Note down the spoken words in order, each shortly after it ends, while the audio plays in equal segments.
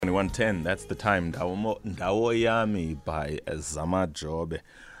21:10. That's the time. Ndawo Yami by Zamajobe.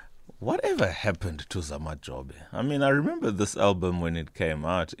 Whatever happened to Zamajobe? I mean, I remember this album when it came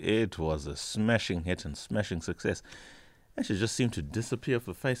out. It was a smashing hit and smashing success. And she just seemed to disappear off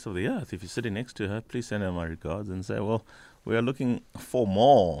the face of the earth. If you're sitting next to her, please send her my regards and say, well, we are looking for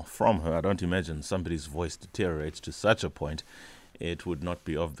more from her. I don't imagine somebody's voice deteriorates to such a point. It would not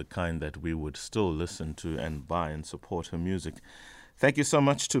be of the kind that we would still listen to and buy and support her music. Thank you so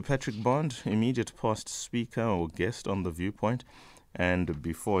much to Patrick Bond, immediate past speaker or guest on The Viewpoint. And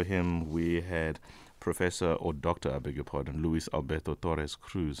before him, we had Professor or Dr. Luis Alberto Torres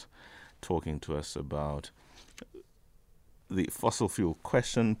Cruz talking to us about the fossil fuel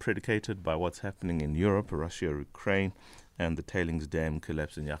question predicated by what's happening in Europe, Russia, Ukraine, and the tailings dam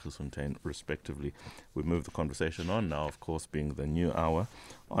collapse in Jagersfontein, respectively. We move the conversation on now, of course, being the new hour.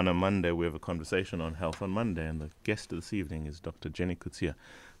 On a Monday, we have a conversation on Health on Monday, and the guest this evening is Dr. Jenny Coetzee,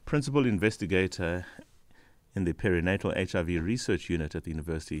 Principal Investigator in the Perinatal HIV Research Unit at the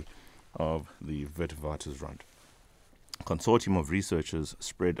University of the Witwatersrand. A consortium of researchers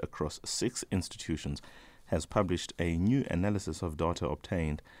spread across 6 institutions has published a new analysis of data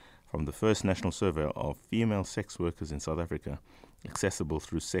obtained from the first national survey of female sex workers in South Africa, accessible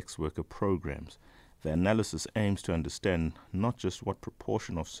through sex worker programs. The analysis aims to understand not just what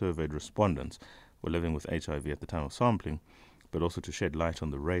proportion of surveyed respondents were living with HIV at the time of sampling, but also to shed light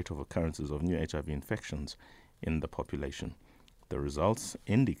on the rate of occurrences of new HIV infections in the population. The results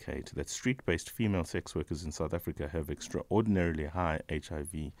indicate that street-based female sex workers in South Africa have extraordinarily high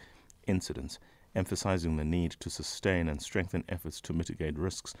HIV incidence, emphasizing the need to sustain and strengthen efforts to mitigate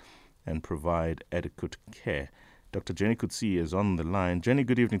risks and provide adequate care. Dr. Jenny Coetzee is on the line. Jenny,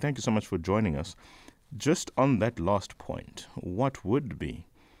 good evening. Thank you so much for joining us. Just on that last point, what would be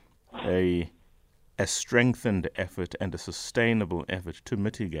a strengthened effort and a sustainable effort to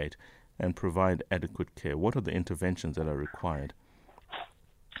mitigate and provide adequate care? What are the interventions that are required?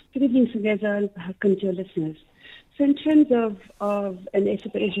 Good evening, Sugeza, and welcome to your listeners. So in terms of an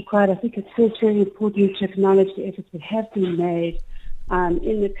effort that is required, I think it's still very important to acknowledge the efforts that have been made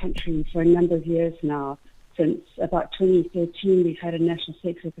in the country for a number of years now. Since about 2013, we've had a national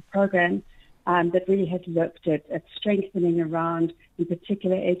sex worker program that really has looked at strengthening around, in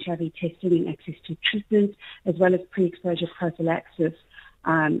particular, HIV testing and access to treatment, as well as pre-exposure prophylaxis,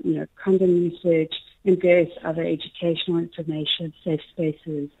 condom usage, and various other educational information, safe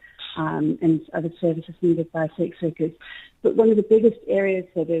spaces, and other services needed by sex workers. But one of the biggest areas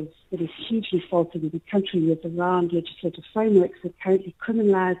that is hugely faulted in the country is around legislative frameworks that currently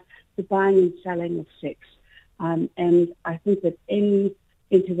criminalize the buying and selling of sex. And I think that any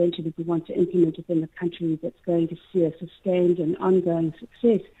intervention that we want to implement within the country that's going to see a sustained and ongoing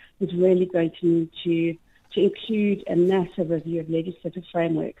success is really going to need to include a massive review of legislative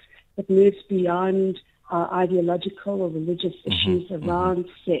frameworks that moves beyond ideological or religious issues around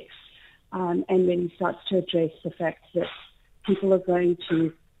sex, and then starts to address the fact that people are going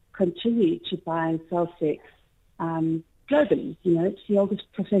to continue to buy and sell sex globally. It's the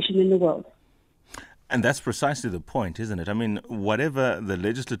oldest profession in the world. And that's precisely the point, isn't it? I mean, whatever the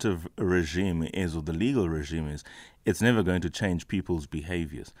legislative regime is or the legal regime is, it's never going to change people's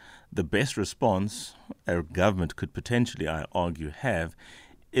behaviors. The best response a government could potentially, I argue, have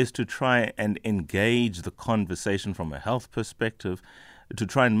is to try and engage the conversation from a health perspective, to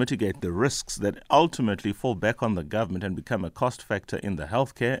try and mitigate the risks that ultimately fall back on the government and become a cost factor in the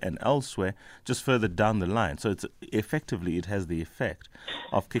healthcare and elsewhere just further down the line. So it has the effect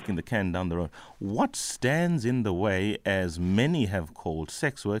of kicking the can down the road. What stands in the way, as many have called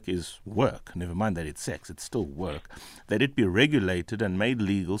sex work, is work. Never mind that it's sex, it's still work. That it be regulated and made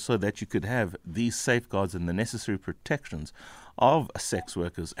legal so that you could have these safeguards and the necessary protections of sex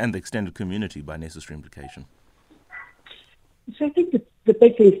workers and the extended community by necessary implication. So I think the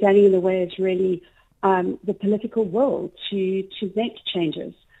big thing standing in the way is really the political will to make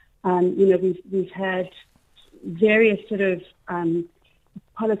changes. We've had various sort of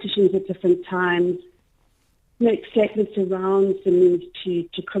politicians at different times make statements around the need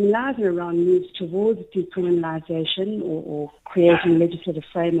to criminalize and around moves towards decriminalization or creating legislative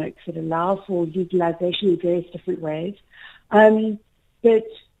frameworks that allow for legalization in various different ways. But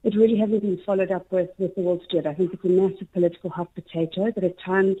it really hasn't been followed up with the will to do it. I think it's a massive political hot potato that at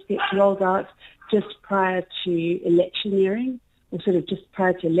times gets rolled out just prior to electioneering, or sort of just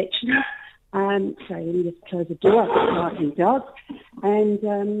prior to election. Sorry, let me just close the door. I'm barking dog.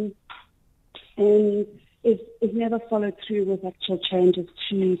 And is never followed through with actual changes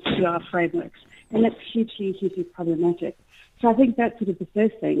to our frameworks. And that's hugely problematic. So I think that's sort of the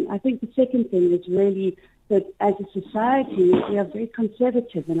first thing. I think the second thing is really But as a society, we are very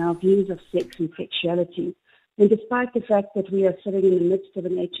conservative in our views of sex and sexuality. And despite the fact that we are sitting in the midst of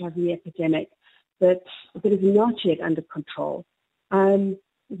an HIV epidemic that is not yet under control,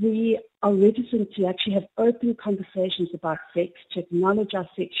 we are reticent to actually have open conversations about sex, to acknowledge our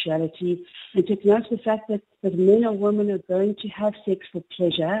sexuality, and to acknowledge the fact that men or women are going to have sex for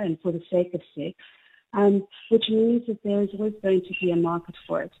pleasure and for the sake of sex, which means that there is always going to be a market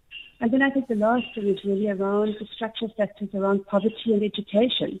for it. And then I think the last thing is really around the structural factors around poverty and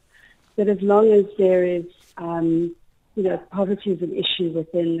education. That as long as there is, poverty is an issue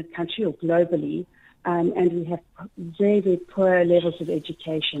within the country or globally, and we have very, very poor levels of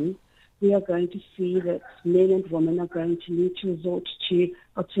education, we are going to see that men and women are going to need to resort to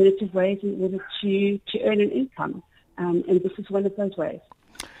alternative ways in order to earn an income. And this is one of those ways.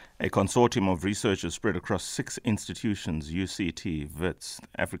 A consortium of researchers spread across 6 institutions, UCT, WITS,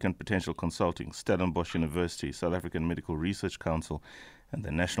 African Potential Consulting, Stellenbosch University, South African Medical Research Council, and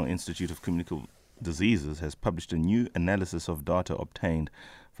the National Institute of Communicable Diseases, has published a new analysis of data obtained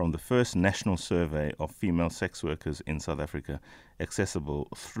from the first national survey of female sex workers in South Africa, accessible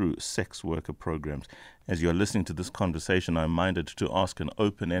through sex worker programs. As you are listening to this conversation, I'm minded to ask an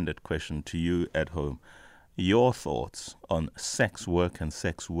open-ended question to you at home. Your thoughts on sex work and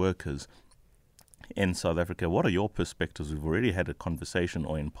sex workers in South Africa. What are your perspectives? We've already had a conversation,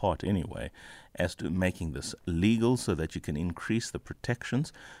 or in part anyway, as to making this legal so that you can increase the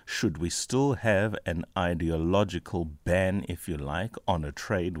protections. Should we still have an ideological ban, if you like, on a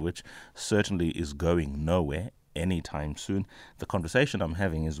trade which certainly is going nowhere anytime soon? The conversation I'm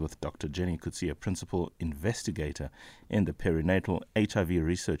having is with Dr. Jenny Coetzee, a principal investigator in the Perinatal HIV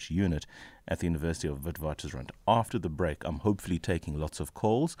Research Unit at the University of Witwatersrand. After the break, I'm hopefully taking lots of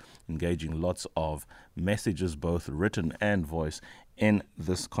calls, engaging lots of messages, both written and voice, in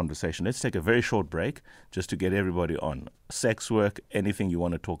this conversation. Let's take a very short break just to get everybody on. Sex work, anything you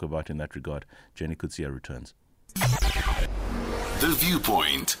want to talk about in that regard. Jenny Coetzee returns. The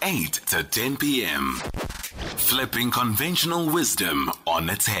Viewpoint, 8 to 10 p.m. Flipping conventional wisdom on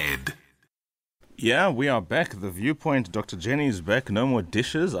its head. Yeah, we are back. The Viewpoint. Dr. Jenny is back. No more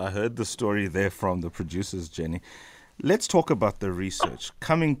dishes. I heard the story there from the producers, Jenny. Let's talk about the research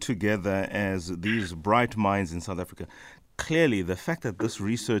coming together as these bright minds in South Africa. Clearly, the fact that this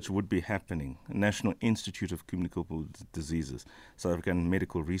research would be happening, National Institute of Communicable Diseases, South African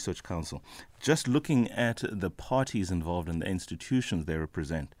Medical Research Council, just looking at the parties involved and the institutions they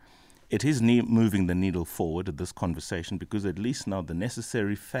represent, it is moving the needle forward at this conversation, because at least now the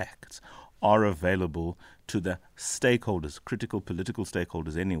necessary facts are available to the stakeholders, critical political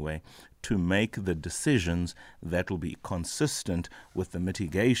stakeholders anyway, to make the decisions that will be consistent with the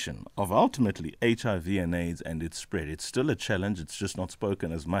mitigation of ultimately HIV and AIDS and its spread. It's still a challenge. It's just not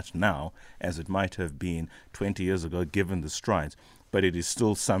spoken as much now as it might have been 20 years ago, given the strides. But it is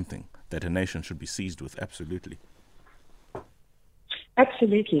still something that a nation should be seized with, absolutely.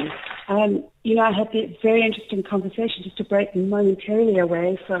 Absolutely. I had a very interesting conversation, just to break momentarily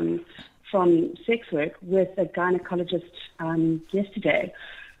away from sex work, with a gynecologist yesterday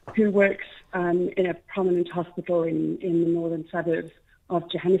who works in a prominent hospital in the northern suburbs of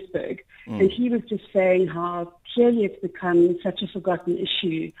Johannesburg. And he was just saying how clearly it's become such a forgotten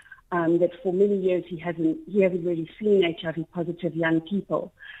issue that for many years he hasn't really seen HIV positive young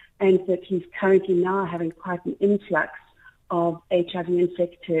people, and that he's currently now having quite an influx of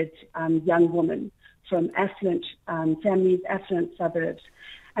HIV-infected young women from affluent families, affluent suburbs.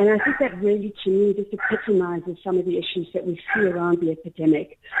 And I think that really, to me, just epitomizes some of the issues that we see around the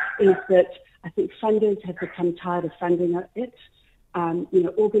epidemic, is that I think funders have become tired of funding it.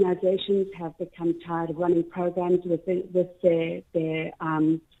 Organizations have become tired of running programs with their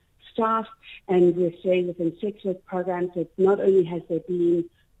staff, and we're seeing within sex work programs that not only has there been,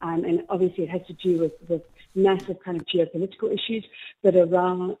 and obviously it has to do with massive kind of geopolitical issues, but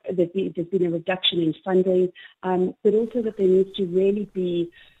around that there's been a reduction in funding, but also that there needs to really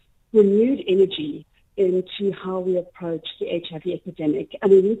be renewed energy into how we approach the HIV epidemic.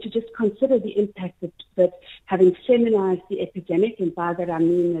 And we need to just consider the impact that having feminized the epidemic, and by that I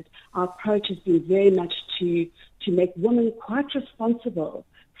mean that our approach has been very much to make women quite responsible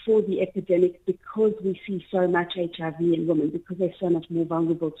for the epidemic, because we see so much HIV in women, because they're so much more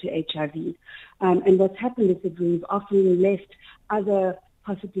vulnerable to HIV. And what's happened is that we've often left other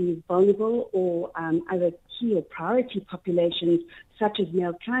possibly vulnerable or other key or priority populations, such as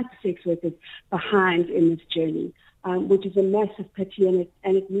male client sex workers, behind in this journey, which is a massive pity.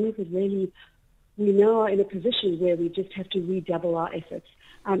 And it means that really we now are in a position where we just have to redouble our efforts.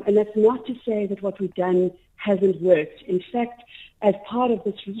 And that's not to say that what we've done hasn't worked. In fact, as part of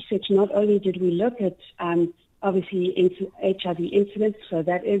this research, not only did we look at obviously HIV incidence, so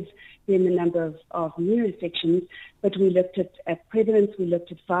that is then the number of new infections, but we looked at prevalence, we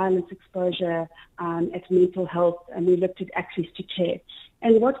looked at violence exposure, at mental health, and we looked at access to care.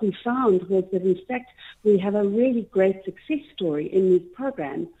 And what we found was that, in fact, we have a really great success story in these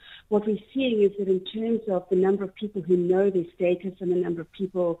programs. What we're seeing is that in terms of the number of people who know their status and the number of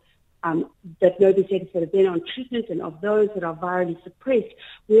people that know the status that have been on treatment, and of those that are virally suppressed,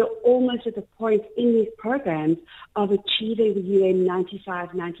 we're almost at the point in these programs of achieving the UN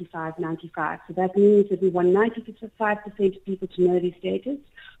 95, 95, 95. So that means that we want 95% of people to know their status.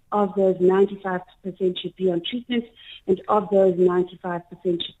 Of those, 95% should be on treatment, and of those, 95%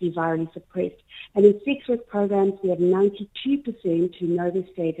 should be virally suppressed. And in sex work programs, we have 92% who know their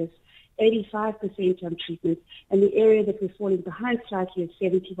status, 85% on treatment, and the area that we're falling behind slightly is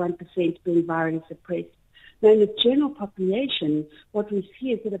 71% being virally suppressed. Now, in the general population, what we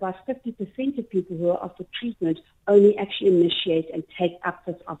see is that about 50% of people who are offered treatment only actually initiate and take up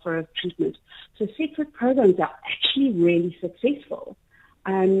this offer of treatment. So sex work programs are actually really successful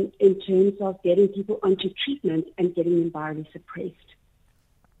in terms of getting people onto treatment and getting them virally suppressed.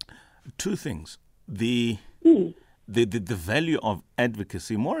 Two things. The value of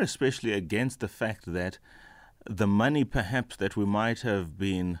advocacy, more especially against the fact that the money perhaps that we might have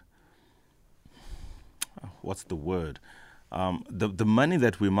been, the money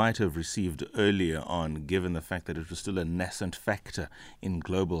that we might have received earlier on, given the fact that it was still a nascent factor in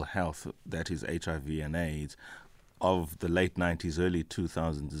global health, that is HIV and AIDS, of the late 90s, early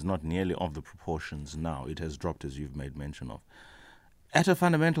 2000s, is not nearly of the proportions now. It has dropped, as you've made mention of. At a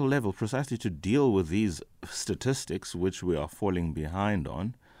fundamental level, precisely to deal with these statistics, which we are falling behind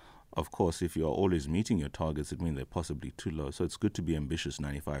on. Of course, if you are always meeting your targets, it means they're possibly too low. So it's good to be ambitious,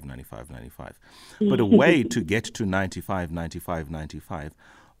 95, 95, 95. But a way to get to 95, 95, 95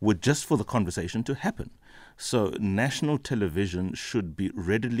 would just for the conversation to happen. So national television should be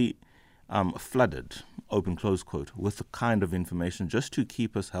readily flooded, open close quote, with the kind of information just to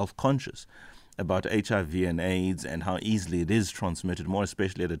keep us health conscious about HIV and AIDS and how easily it is transmitted, more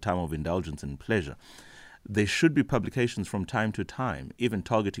especially at a time of indulgence and pleasure. There should be publications from time to time, even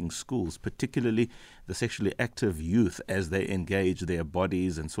targeting schools, particularly the sexually active youth as they engage their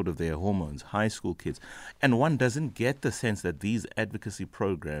bodies and sort of their hormones, high school kids. And one doesn't get the sense that these advocacy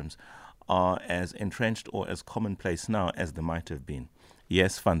programs are as entrenched or as commonplace now as they might have been.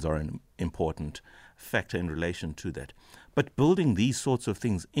 Yes, funds are an important factor in relation to that. But building these sorts of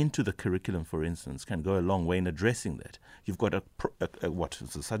things into the curriculum, for instance, can go a long way in addressing that. You've got what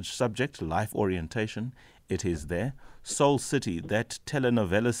is the subject, life orientation. It is there. Soul City, that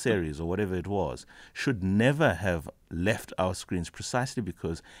telenovela series or whatever it was, should never have left our screens precisely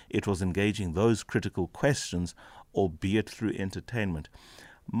because it was engaging those critical questions, albeit through entertainment.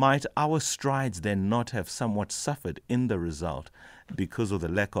 Might our strides then not have somewhat suffered in the result because of the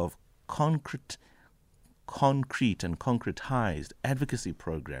lack of concrete and concretized advocacy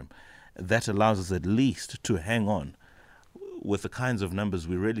program that allows us at least to hang on with the kinds of numbers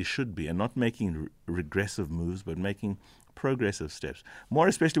we really should be, and not making regressive moves, but making progressive steps. More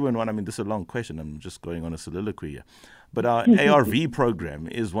especially when this is a long question, I'm just going on a soliloquy here. But our ARV program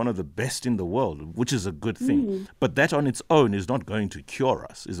is one of the best in the world, which is a good thing. But that on its own is not going to cure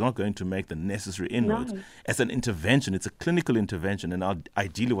us, is not going to make the necessary inroads. No. As an intervention, it's a clinical intervention, and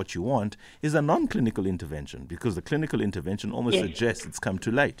ideally what you want is a non-clinical intervention, because the clinical intervention almost suggests it's come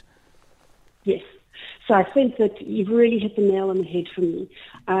too late. Yes. So I think that you've really hit the nail on the head for me.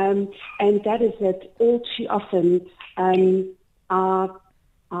 And that is that all too often our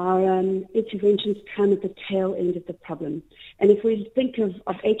interventions come at the tail end of the problem. And if we think of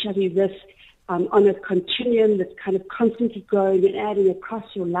HIV risk on a continuum that's kind of constantly growing and adding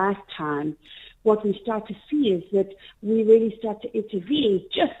across your lifetime, what we start to see is that we really start to intervene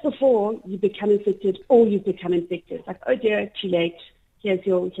just before you become infected or you become infected. Like, oh dear, too late. Here's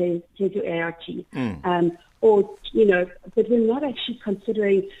your ART. But we're not actually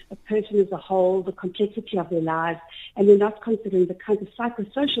considering a person as a whole, the complexity of their lives, and we're not considering the kinds of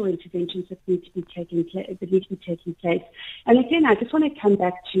psychosocial interventions that need to be taking place. And again, I just want to come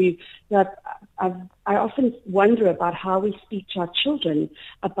back to that. I often wonder about how we speak to our children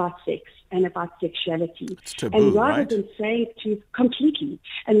about sex and about sexuality. It's taboo, and rather right? than saying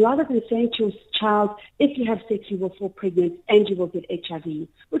and rather than saying to your child, if you have sex, you will fall pregnant and you will get HIV,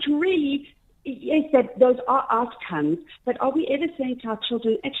 which really, yes, that those are outcomes, but are we ever saying to our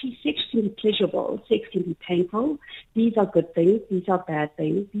children, actually, sex can be pleasurable, sex can be painful, these are good things, these are bad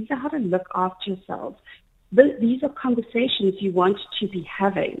things, these are how to look after yourself. These are conversations you want to be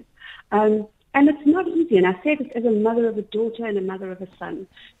having. And it's not easy. And I say this as a mother of a daughter and a mother of a son.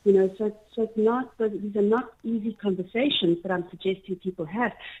 So it's not, these are not easy conversations that I'm suggesting people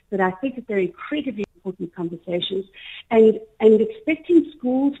have, but I think that they're incredibly important conversations. And expecting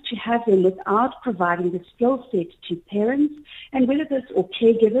schools to have them without providing the skill set to parents, and whether it's or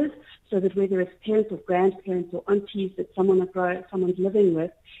caregivers, so that whether it's parents or grandparents or aunties that someone's living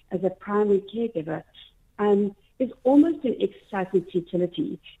with as a primary caregiver, is almost an exercise in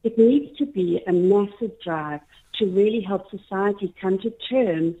futility. It needs to be a massive drive to really help society come to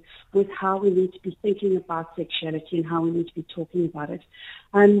terms with how we need to be thinking about sexuality and how we need to be talking about it.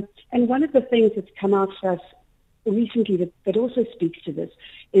 And one of the things that's come out for us recently that also speaks to this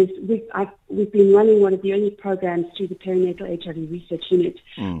is we've been running one of the only programs through the Perinatal HIV Research Unit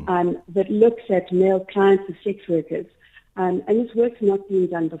that looks at male clients of sex workers. And this work's not been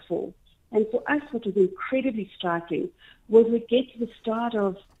done before. And for us, what was incredibly striking was we get to the start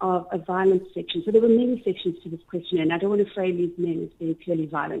of a violence section. So there were many sections to this questionnaire, and I don't want to frame these men as being clearly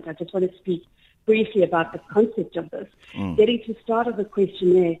violent. I just want to speak briefly about the concept of this. Getting to the start of the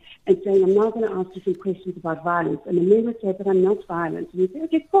questionnaire and saying, I'm now going to ask you some questions about violence. And the men would say, but I'm not violent. And we'd say,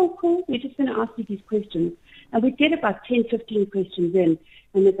 okay, cool. We're just going to ask you these questions. And we'd get about 10, 15 questions in,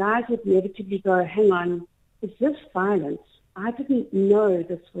 and the guys would inevitably go, hang on, is this violence? I didn't know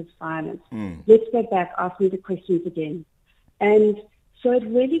this was violence. Let's go back, ask me the questions again. And so it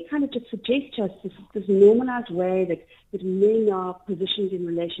really kind of just suggests to us this normalized way that men are positioned in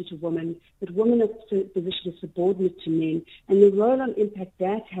relation to women, that women are positioned as subordinate to men, and the role and impact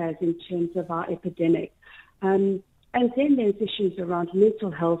that has in terms of our epidemic. And then there's issues around mental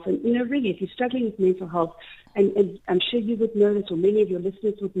health. And, really, if you're struggling with mental health, and I'm sure you would know this, or many of your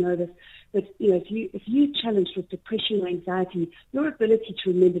listeners would know this, but, if you're challenged with depression or anxiety, your ability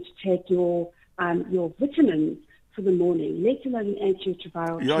to remember to take your vitamins for the morning, let alone an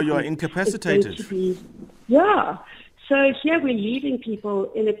antiretroviral. You're incapacitated. So here we're leaving people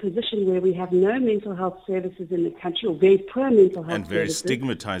in a position where we have no mental health services in the country, or very poor mental health and very services.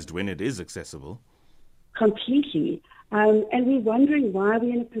 Stigmatized when it is accessible. Completely. And we're wondering why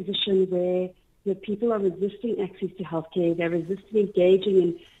we're in a position where people are resisting access to healthcare, they're resisting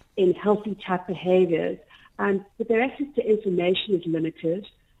engaging in healthy type behaviors, but their access to information is limited,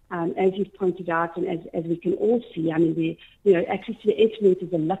 as you've pointed out, and as we can all see. I mean, access to the internet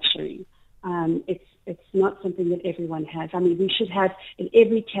is a luxury. It's not something that everyone has. I mean, we should have, in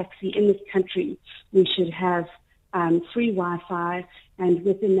every taxi in this country, we should have free Wi-Fi, and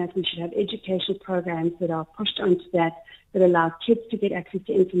within that we should have educational programs that are pushed onto that allow kids to get access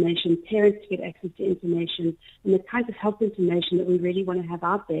to information, parents to get access to information, and the kinds of health information that we really want to have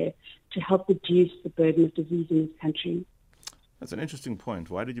out there to help reduce the burden of disease in this country. That's an interesting point.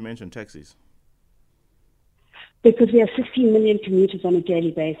 Why did you mention taxis? Because we have 15 million commuters on a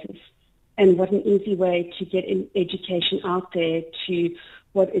daily basis. And what an easy way to get education out there to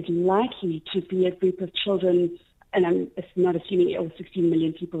what is likely to be a group of children. And I'm not assuming all 16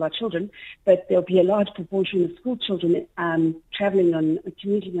 million people are children, but there'll be a large proportion of school children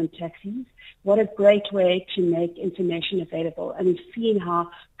commuting on taxis. What a great way to make information available. And we've seen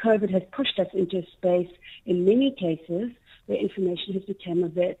how COVID has pushed us into a space, in many cases, where information has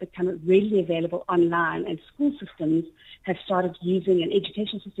become readily available online, and school systems have started using, and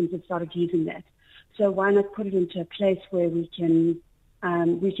educational systems have started using that. So why not put it into a place where we can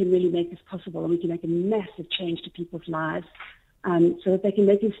really make this possible, and we can make a massive change to people's lives so that they can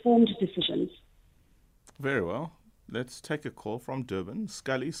make informed decisions. Very well. Let's take a call from Durban.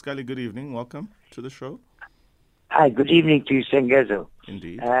 Scully, good evening. Welcome to the show. Hi, good evening to you, Sengezo.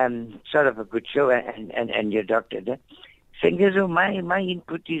 Indeed. Sort of a good show, and your doctor there. Sengezo, my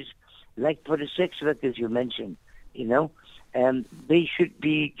input is, like for the sex workers you mentioned, they should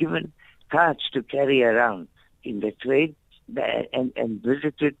be given cards to carry around in the trade, and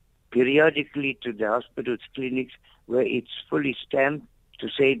visited periodically to the hospitals, clinics, where it's fully stamped to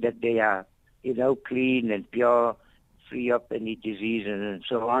say that they are, clean and pure, free of any disease and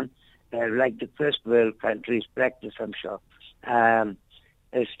so on, like the first world countries practice, I'm sure.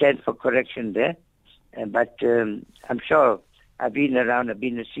 Stand for correction there. But I'm sure I've been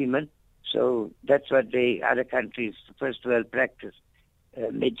a seaman, so that's what the other countries, first world practice.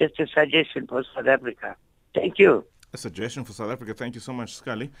 Just a suggestion for South Africa. Thank you. A suggestion for South Africa. Thank you so much,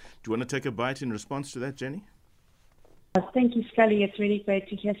 Scully. Do you want to take a bite in response to that, Jenny? Thank you, Scully. It's really great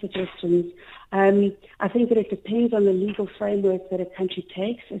to hear suggestions. I think that it depends on the legal framework that a country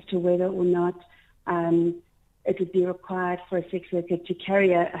takes as to whether or not it would be required for a sex worker to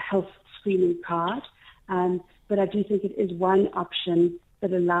carry a health screening card. But I do think it is one option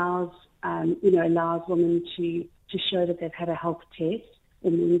that allows women to show that they've had a health test.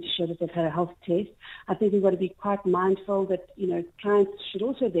 and we need to show that they've had a health test. I think we've got to be quite mindful that, clients should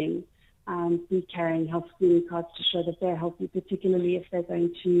also then be carrying health screening cards to show that they're healthy, particularly if they're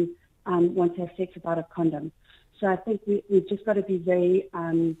going to want to have sex without a condom. So I think we've just got to be very,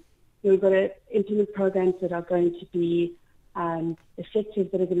 we've got to implement programs that are going to be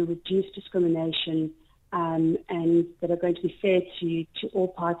effective, that are going to reduce discrimination, and that are going to be fair to all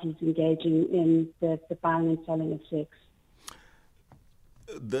parties engaging in the buying and selling of sex.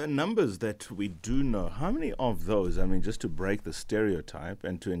 The numbers that we do know, how many of those, just to break the stereotype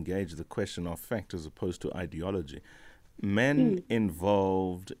and to engage the question of fact as opposed to ideology, men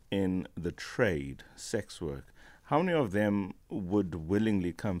involved in the trade, sex work, how many of them would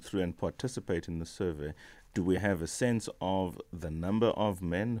willingly come through and participate in the survey? Do we have a sense of the number of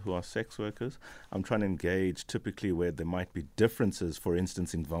men who are sex workers? I'm trying to engage typically where there might be differences, for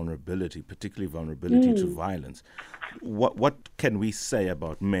instance, in vulnerability, particularly vulnerability to violence. What can we say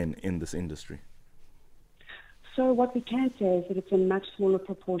about men in this industry? So what we can say is that it's a much smaller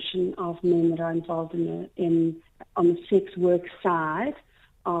proportion of men that are involved on the sex work side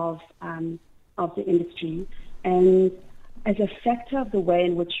of the industry. And as a factor of the way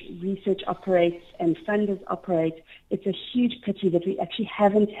in which research operates and funders operate, it's a huge pity that we actually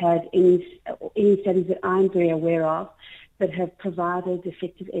haven't had any studies that I'm very aware of that have provided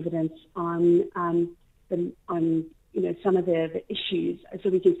effective evidence on some of the issues. So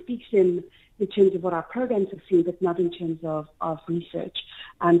we can speak to them in terms of what our programs have seen, but not in terms of research.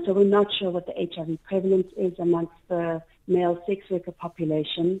 So we're not sure what the HIV prevalence is amongst the male sex worker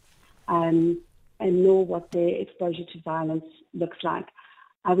population, and nor what their exposure to violence looks like.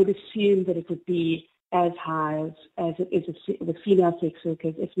 I would assume that it would be as high as it is with female sex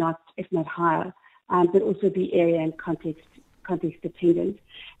workers, if not higher, but also be area and context dependent.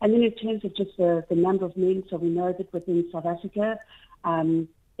 And then in terms of just the number of men, so we know that within South Africa,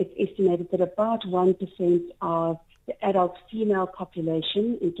 it's estimated that about 1% of the adult female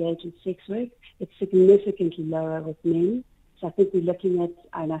population engage in sex work. It's significantly lower with men. So I think we're looking at,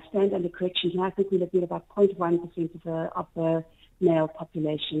 and I stand under correction here, I think we're looking at about 0.1% of the male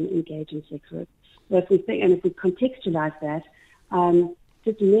population engage in sex work. So if we contextualize that,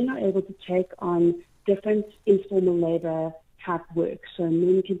 that men are able to take on different informal labor type work. So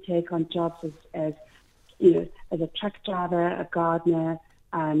men can take on jobs as a truck driver, a gardener.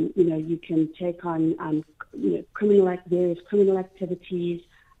 You can take on various criminal activities.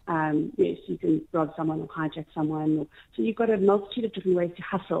 Yes, you can rob someone or hijack someone. So you've got a multitude of different ways to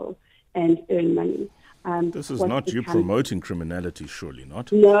hustle and earn money. This is not you promoting criminality, surely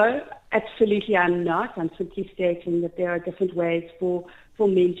not? No, absolutely I'm not. I'm simply stating that there are different ways for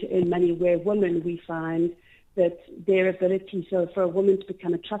men to earn money, where women, we find that their ability, so for a woman to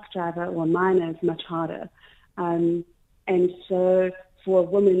become a truck driver or a miner is much harder. And so for a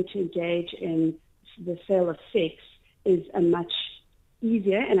woman to engage in the sale of sex is a much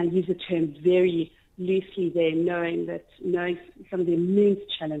easier, and I use the term very loosely there, knowing some of the immense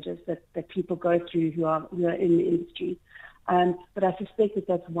challenges that people go through who are in the industry. But I suspect that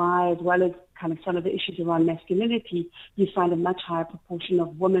that's why, as well as kind of some of the issues around masculinity, you find a much higher proportion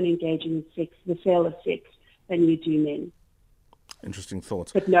of women engaging in sex, the sale of sex, than you do men. Interesting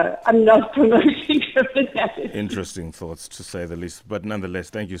thoughts. But no, I'm not promoting criminality. Interesting thoughts, to say the least. But nonetheless,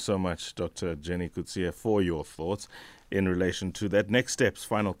 thank you so much, Dr. Jenny Coetzee, for your thoughts in relation to that. Next steps,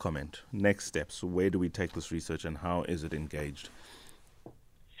 final comment. Next steps, where do we take this research and how is it engaged?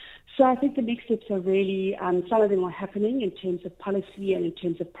 So I think the next steps are really, some of them are happening in terms of policy and in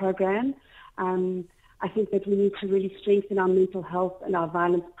terms of program. I think that we need to really strengthen our mental health and our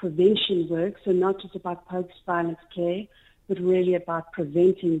violence prevention work, so not just about post-violence care, but really about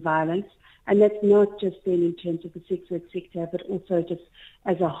preventing violence. And that's not just then in terms of the sex work sector, but also just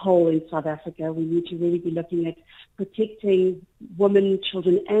as a whole in South Africa. We need to really be looking at protecting women,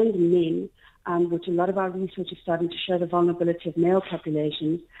 children, and men, which a lot of our research is starting to show the vulnerability of male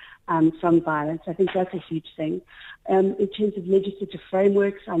populations from violence. I think that's a huge thing. In terms of legislative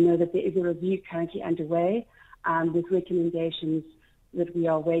frameworks, I know that there is a review currently underway with recommendations that we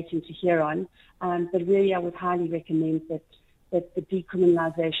are waiting to hear on. But really, I would highly recommend that the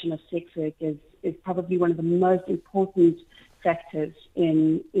decriminalisation of sex work is probably one of the most important factors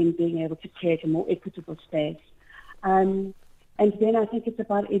in being able to create a more equitable space. And then I think it's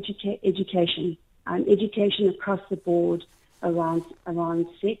about education across the board around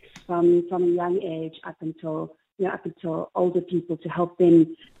sex from a young age up until older people, to help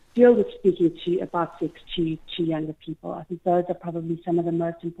them deal with speaking about sex to younger people. I think those are probably some of the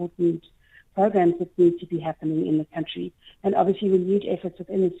most important programs that need to be happening in the country. And obviously renewed efforts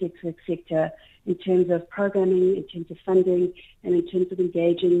within the sex work sector in terms of programming, in terms of funding, and in terms of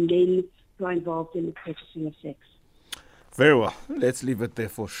engaging men who are involved in the purchasing of sex. Very well. Let's leave it there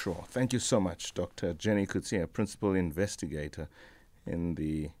for sure. Thank you so much, Dr. Jenny Coetzee, Principal Investigator in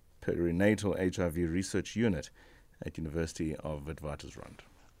the Perinatal HIV Research Unit at University of Witwatersrand.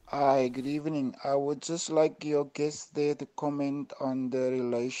 Hi, good evening. I would just like your guest there to comment on the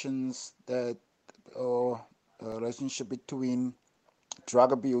relationship between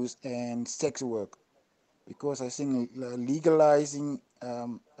drug abuse and sex work, because I think legalizing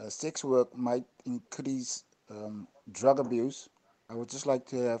sex work might increase drug abuse. I would just like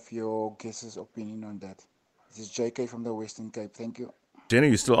to have your guest's opinion on that. This is JK from the Western Cape. Thank you. Jenny,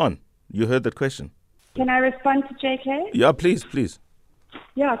 you're still on. You heard that question. Can I respond to JK? Yeah, please.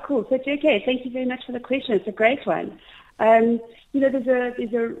 Yeah, cool. So JK, thank you very much for the question. It's a great one. There's a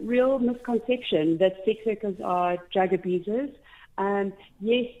real misconception that sex workers are drug abusers.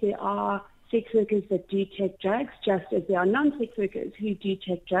 Yes, there are sex workers that do take drugs, just as there are non-sex workers who do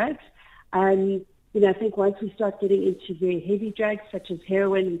take drugs. I think once we start getting into very heavy drugs, such as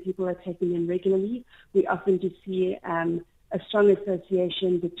heroin, and people are taking them regularly, we often just see a strong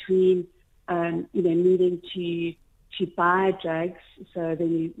association between, needing to buy drugs. So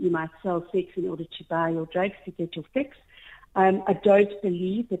then you might sell sex in order to buy your drugs to get your fix. I don't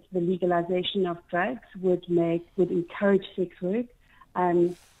believe that the legalization of drugs would encourage sex work.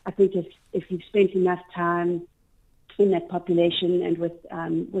 I think if you've spent enough time in that population and with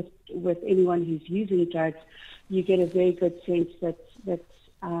anyone who's using drugs, you get a very good sense that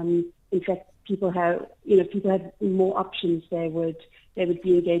in fact people have more options. They would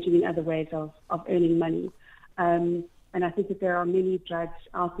be engaging in other ways of earning money. And I think that there are many drugs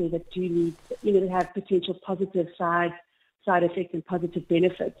out there that do need, that have potential positive side effects and positive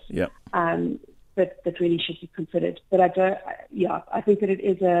benefits. Yeah. That really should be considered. But I think that it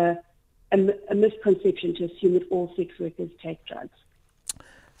is a misconception to assume that all sex workers take drugs.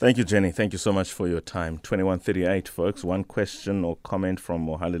 Thank you, Jenny. Thank you so much for your time. 21:38, folks. One question or comment from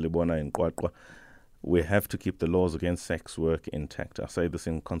Mohale Libona in Qwaqwa. We have to keep the laws against sex work intact. I say this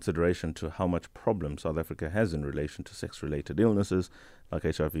in consideration to how much problem South Africa has in relation to sex-related illnesses like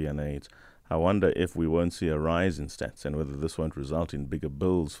HIV and AIDS. I wonder if we won't see a rise in stats and whether this won't result in bigger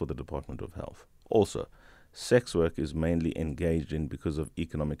bills for the Department of Health. Also, sex work is mainly engaged in because of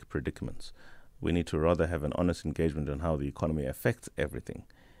economic predicaments. We need to rather have an honest engagement on how the economy affects everything.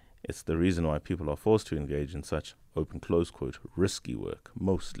 It's the reason why people are forced to engage in such, open close quote, risky work,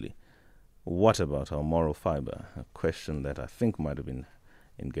 mostly. What about our moral fiber? A question that I think might have been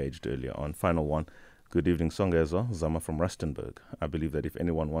engaged earlier on. Final one. Good evening, Songezo. Zama from Rustenburg. I believe that if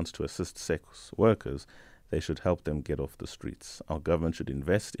anyone wants to assist sex workers, they should help them get off the streets. Our government should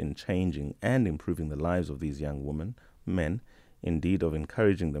invest in changing and improving the lives of these young women, men, indeed of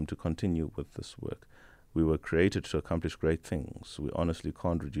encouraging them to continue with this work. We were created to accomplish great things. We honestly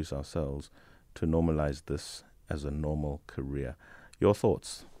can't reduce ourselves to normalize this as a normal career. Your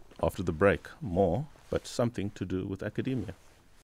thoughts? After the break, more, but something to do with academia.